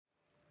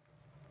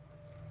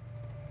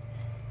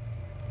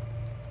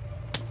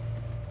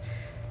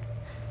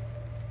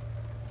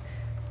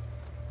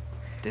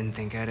Didn't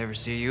think I'd ever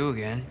see you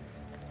again.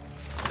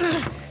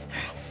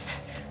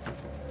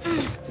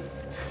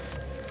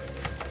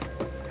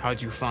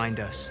 How'd you find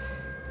us?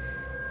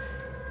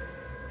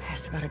 I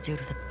asked about a dude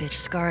with a bitch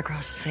scar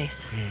across his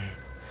face.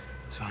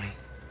 It's funny.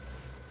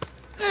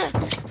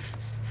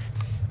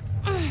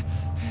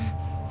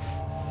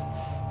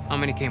 How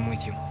many came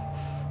with you?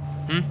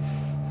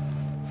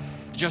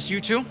 Just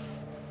you two?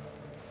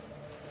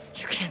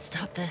 You can't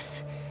stop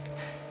this.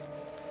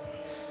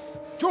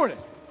 Jordan!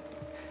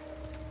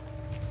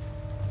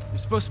 You're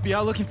supposed to be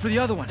out looking for the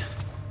other one.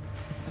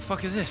 What the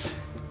fuck is this?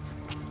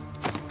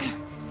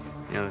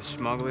 You know the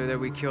smuggler that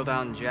we killed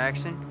out in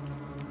Jackson?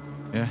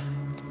 Yeah?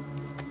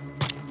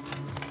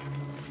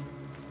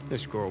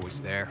 This girl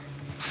was there.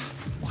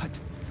 What?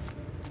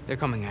 They're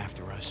coming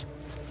after us.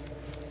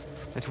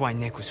 That's why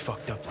Nick was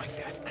fucked up like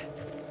that.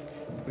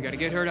 We gotta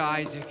get her to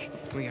Isaac.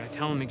 We gotta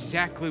tell him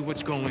exactly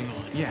what's going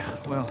on. Yeah,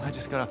 well, I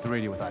just got off the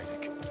radio with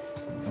Isaac.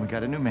 And we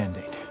got a new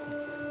mandate.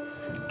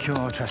 Kill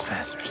all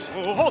trespassers.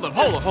 Oh, hold up.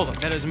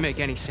 That doesn't make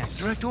any sense.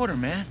 Direct order,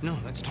 man. No,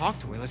 let's talk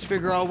to her. Let's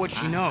figure out what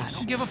she knows. I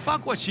don't give a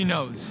fuck what she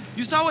knows.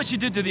 You saw what she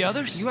did to the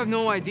others? You have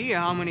no idea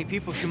how many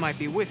people she might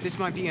be with. This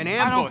might be an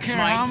ambush, I don't care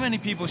Mike. how many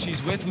people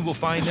she's with. We will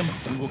find them.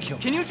 We will kill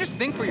them. Can you just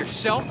think for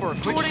yourself for a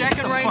quick Jordan, second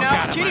get the right fuck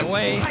now? out of my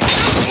way.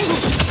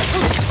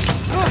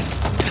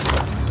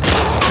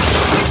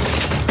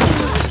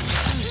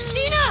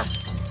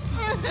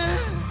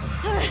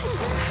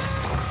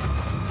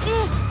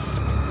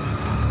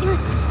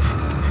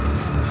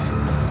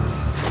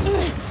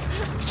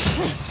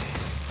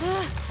 Jesus.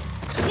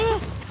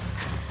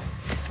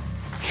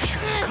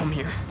 Come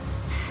here.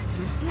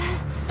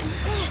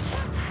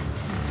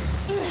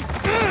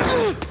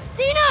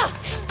 Dina!